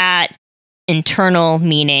by that, internal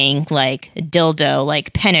meaning like dildo,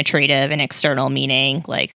 like penetrative, and external meaning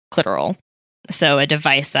like clitoral. So a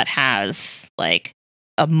device that has like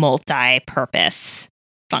a multi-purpose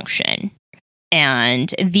function.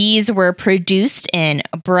 And these were produced in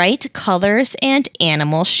bright colors and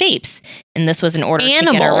animal shapes. And this was in order to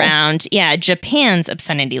get around, Japan's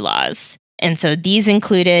obscenity laws. And so these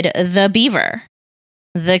included the beaver,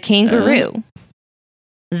 the kangaroo,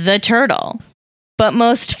 the turtle, but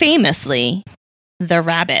most famously, the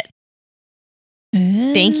rabbit.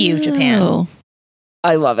 Thank you, Japan.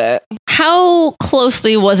 I love it. How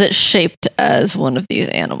closely was it shaped as one of these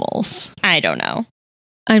animals? I don't know.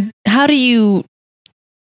 How do you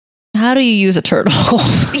use a turtle?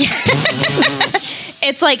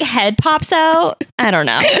 It's like head pops out. I don't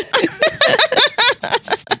know.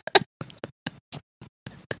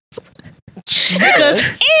 It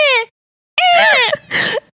goes,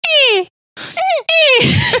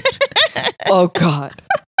 Oh God.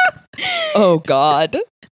 Oh God.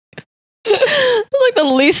 Like the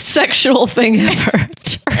least sexual thing ever.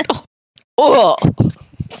 Turtle. Oh.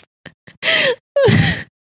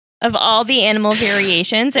 Of all the animal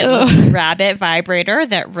variations, it was the rabbit vibrator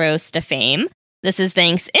that rose to fame. This is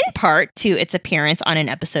thanks in part to its appearance on an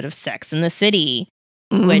episode of Sex and the City,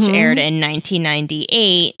 which aired in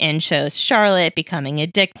 1998 and shows Charlotte becoming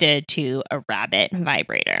addicted to a rabbit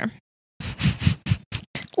vibrator.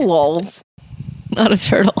 Lols. Not a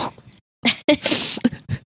turtle.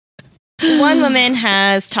 One woman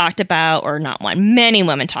has talked about, or not one, many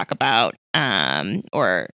women talk about,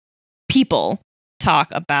 or people talk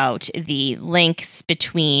about the links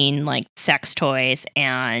between like sex toys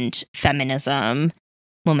and feminism,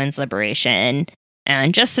 women's liberation.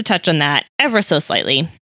 And just to touch on that ever so slightly,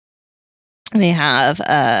 we have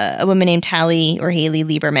a woman named Hallie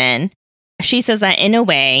Lieberman. She says that in a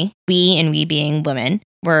way, we being women,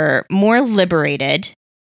 were more liberated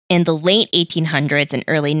in the late 1800s and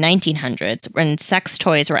early 1900s when sex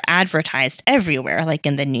toys were advertised everywhere, like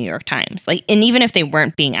in the New York Times. Like, and even if they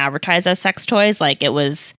weren't being advertised as sex toys, like it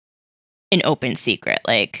was an open secret.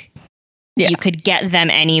 Like, you could get them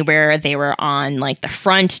anywhere. They were on like the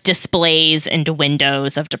front displays and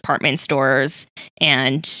windows of department stores.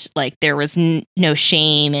 And like there was no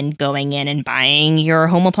shame in going in and buying your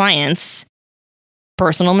home appliance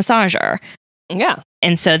personal massager. Yeah.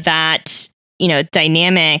 And so that,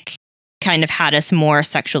 dynamic kind of had us more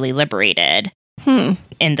sexually liberated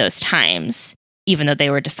in those times, even though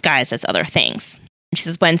they were disguised as other things. She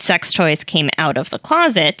says when sex toys came out of the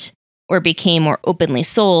closet or became more openly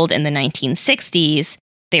sold in the 1960s,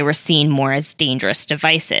 they were seen more as dangerous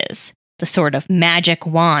devices, the sort of magic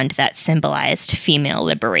wand that symbolized female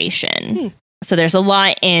liberation. So there's a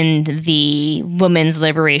lot in the women's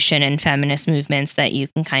liberation and feminist movements that you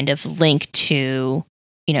can kind of link to,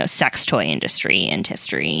 sex toy industry and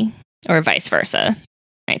history, or vice versa.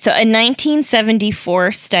 Right. So a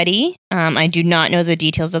 1974 study, I do not know the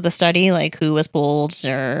details of the study, like who was polled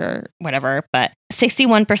or whatever, but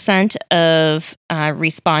 61% of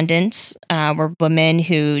respondents were women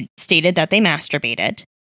who stated that they masturbated.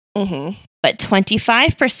 But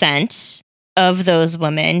 25% of those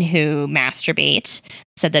women who masturbate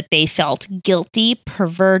said that they felt guilty,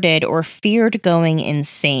 perverted, or feared going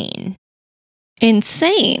insane.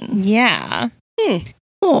 Insane? Yeah.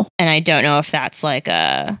 Cool. And I don't know if that's like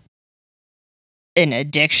an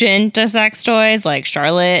addiction to sex toys, like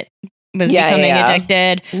Charlotte was becoming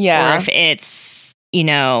addicted, or if it's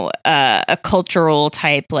a cultural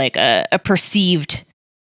type, like a perceived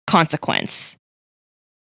consequence,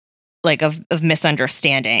 like of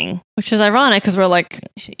misunderstanding. Which is ironic because we're like,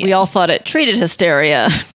 we all thought it treated hysteria.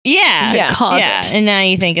 Yeah. Cause it. And now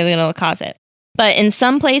you think it's going to cause it. But in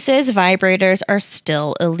some places, vibrators are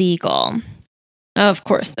still illegal. Of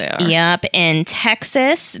course they are. Yep. In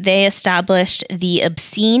Texas, they established the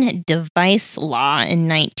Obscene Device Law in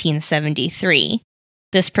 1973.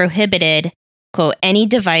 This prohibited, quote, any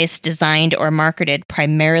device designed or marketed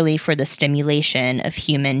primarily for the stimulation of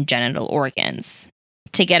human genital organs.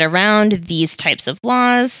 To get around these types of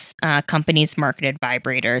laws, companies marketed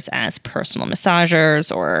vibrators as personal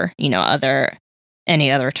massagers or,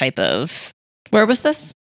 any other type of... Where was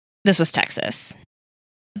this? This was Texas.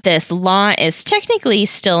 This law is technically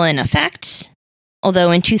still in effect,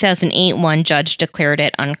 although in 2008, one judge declared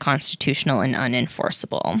it unconstitutional and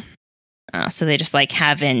unenforceable. So they just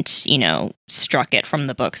haven't, struck it from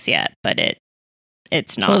the books yet, but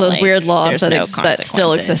it's not one of those weird laws that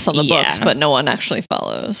still exist on the books, but no one actually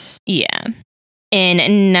follows. Yeah. In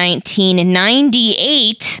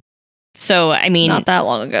 1998, so I mean, not that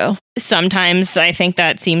long ago. Sometimes I think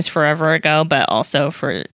that seems forever ago, but also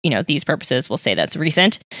for these purposes, we'll say that's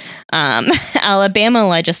recent. Alabama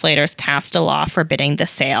legislators passed a law forbidding the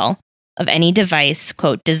sale of any device,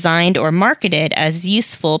 quote, designed or marketed as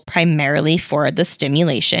useful primarily for the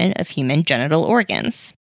stimulation of human genital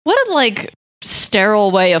organs. What a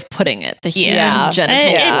sterile way of putting it. The human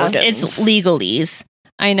genital organs. It's legalese.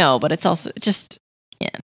 I know, but it's also just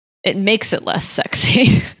it makes it less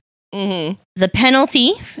sexy. Mm-hmm. The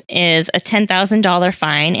penalty is a $10,000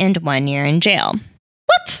 fine and 1 year in jail.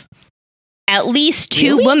 What? At least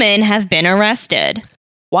 2 women have been arrested.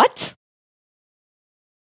 What?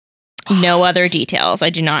 No other details.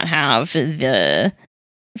 I do not have the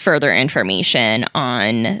further information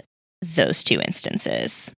on those 2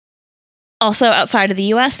 instances. Also, outside of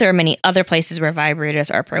the US, there are many other places where vibrators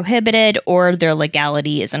are prohibited or their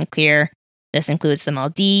legality is unclear. This includes the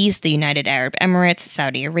Maldives, the United Arab Emirates,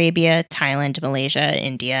 Saudi Arabia, Thailand, Malaysia,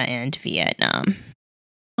 India, and Vietnam.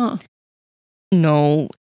 Oh. No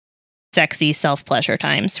sexy self-pleasure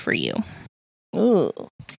times for you. Ooh.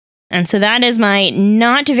 And so that is my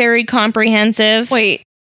not very comprehensive... Wait,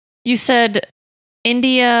 you said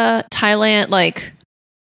India, Thailand,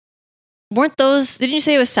 weren't those... Didn't you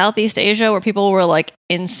say it was Southeast Asia where people were,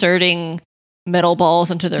 inserting metal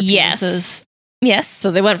balls into their penises? Yes. So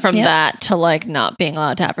they went from that to not being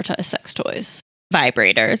allowed to advertise sex toys.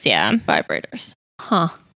 Vibrators, yeah. Vibrators. Huh.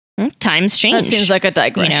 Times change. That seems like a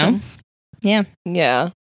digression. Yeah. Yeah.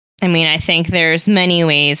 I mean, I think there's many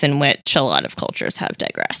ways in which a lot of cultures have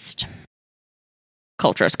digressed.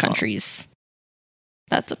 Cultures, countries.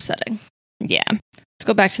 That's upsetting. Yeah. Let's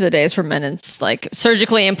go back to the days where men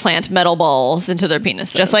surgically implant metal balls into their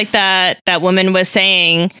penises. Just like that woman was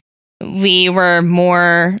saying, we were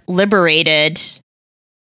more liberated,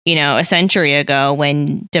 a century ago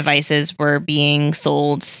when devices were being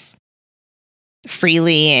sold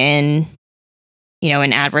freely and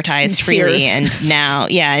advertised freely. And now,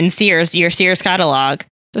 in Sears, your Sears catalog.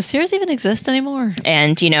 Does Sears even exist anymore?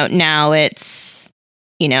 And, now it's,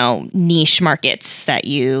 niche markets that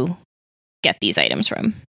you get these items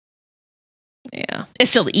from. Yeah. It's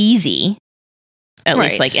still easy, at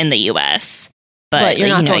least in the US. But you're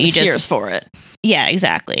not going to Sears for it. Yeah,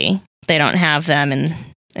 exactly. They don't have them in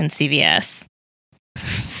CVS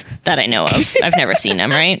that I know of. I've never seen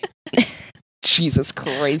them, right? Jesus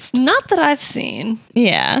Christ. Not that I've seen.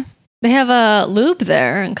 Yeah. They have a lube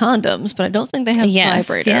there and condoms, but I don't think they have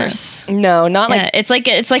vibrators. Yeah. No, not it's like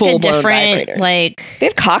a different vibrators. They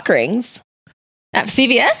have cock rings. At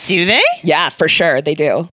CVS? Do they? Yeah, for sure they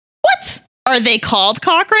do. What? Are they called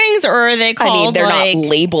cock rings or are they called they're not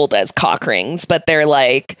labeled as cock rings, but they're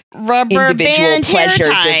rubber individual band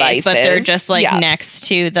pleasure hair ties, devices. But they're just next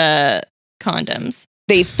to the condoms.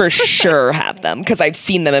 They for sure have them because I've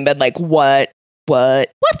seen them and been like, what?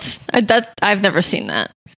 I've never seen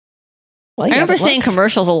that. Well, I remember seeing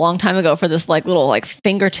commercials a long time ago for this little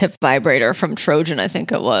fingertip vibrator from Trojan, I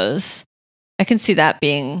think it was. I can see that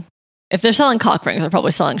being... If they're selling cock rings, they're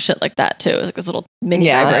probably selling shit like that too. Like this little mini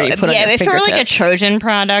vibrator you put on your if it fingertip. were a Trojan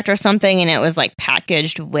product or something and it was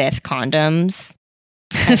packaged with condoms.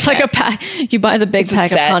 It's like a pack. You buy the big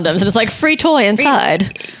pack of condoms and it's free toy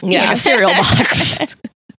inside. Yeah. Like a cereal box.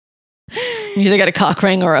 You either get a cock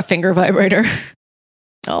ring or a finger vibrator.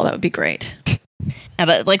 Oh, that would be great. Yeah,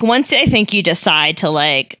 but once I think you decide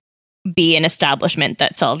to be an establishment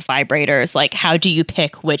that sells vibrators, how do you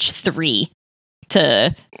pick which 3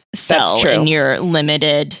 to sell in your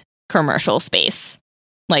limited commercial space?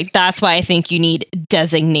 That's why I think you need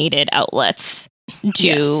designated outlets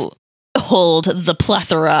to hold the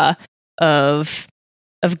plethora of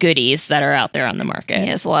goodies that are out there on the market. He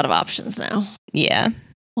has a lot of options now. Yeah.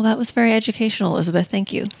 Well, that was very educational, Elizabeth.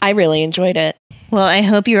 Thank you. I really enjoyed it. Well, I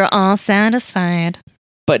hope you're all satisfied.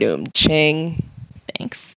 Badoom ching.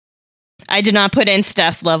 Thanks. I did not put in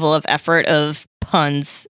Steph's level of effort of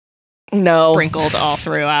puns sprinkled all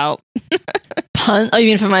throughout. Pun? Oh, you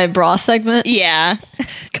mean for my bra segment? Yeah.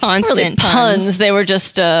 Constant really puns. They were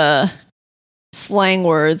just slang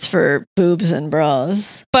words for boobs and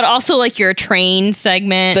bras. But also like your train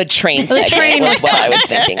segment. The train segment was what I was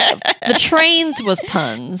thinking of. The trains was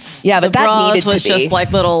puns. Yeah, but the that bras needed was to just be.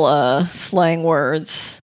 like little slang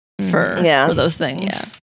words for those things. Yeah.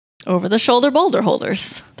 Over the shoulder boulder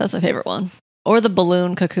holders. That's my favorite one. Or the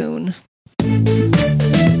balloon cocoon.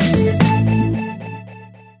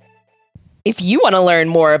 If you want to learn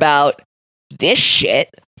more about this shit,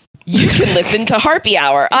 you can listen to Harpy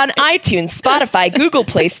Hour on iTunes, Spotify, Google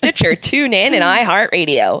Play, Stitcher, TuneIn, and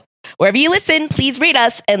iHeartRadio. Wherever you listen, please rate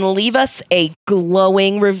us and leave us a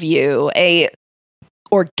glowing review, a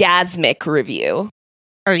orgasmic review.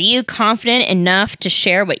 Are you confident enough to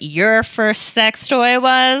share what your first sex toy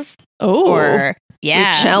was? Oh, or we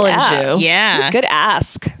challenge you. Yeah. Good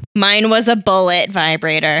ask. Mine was a bullet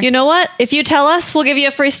vibrator. You know what? If you tell us, we'll give you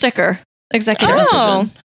a free sticker. Executive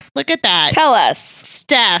decision. Look at that. Tell us.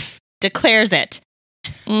 Steph declares it.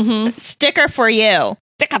 Mm-hmm. Sticker for you.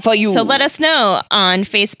 Sticker for you. So let us know on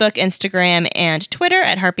Facebook, Instagram, and Twitter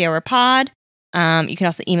at Harpy Hour Pod. You can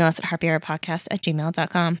also email us at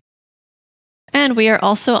harpyhourpodcast@gmail.com. And we are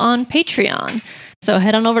also on Patreon. So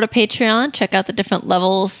head on over to Patreon, check out the different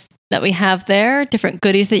levels that we have there, different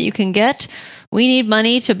goodies that you can get. We need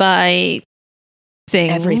money to buy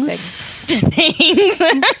things. Everything. Things.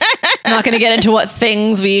 I'm not going to get into what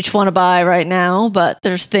things we each want to buy right now, but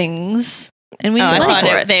there's things. And we need money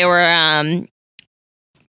for it. They were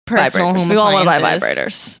personal home We all want to buy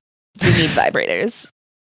appliances. vibrators. We need vibrators.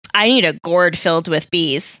 I need a gourd filled with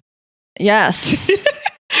bees. Yes.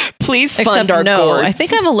 Please fund Except our gourds. I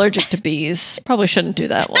think I'm allergic to bees. Probably shouldn't do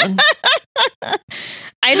that one.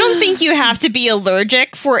 I don't think you have to be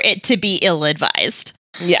allergic for it to be ill-advised.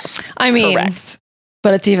 Yes. I mean, correct.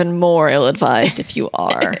 But it's even more ill-advised if you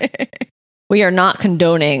are. We are not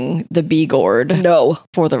condoning the bee gourd. No.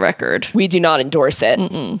 For the record. We do not endorse it.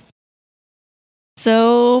 Mm-mm.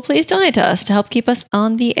 So please donate to us to help keep us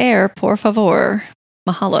on the air. Por favor.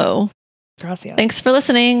 Mahalo. Gracias. Thanks for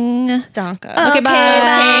listening. Donka. Okay, bye. Okay,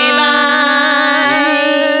 bye.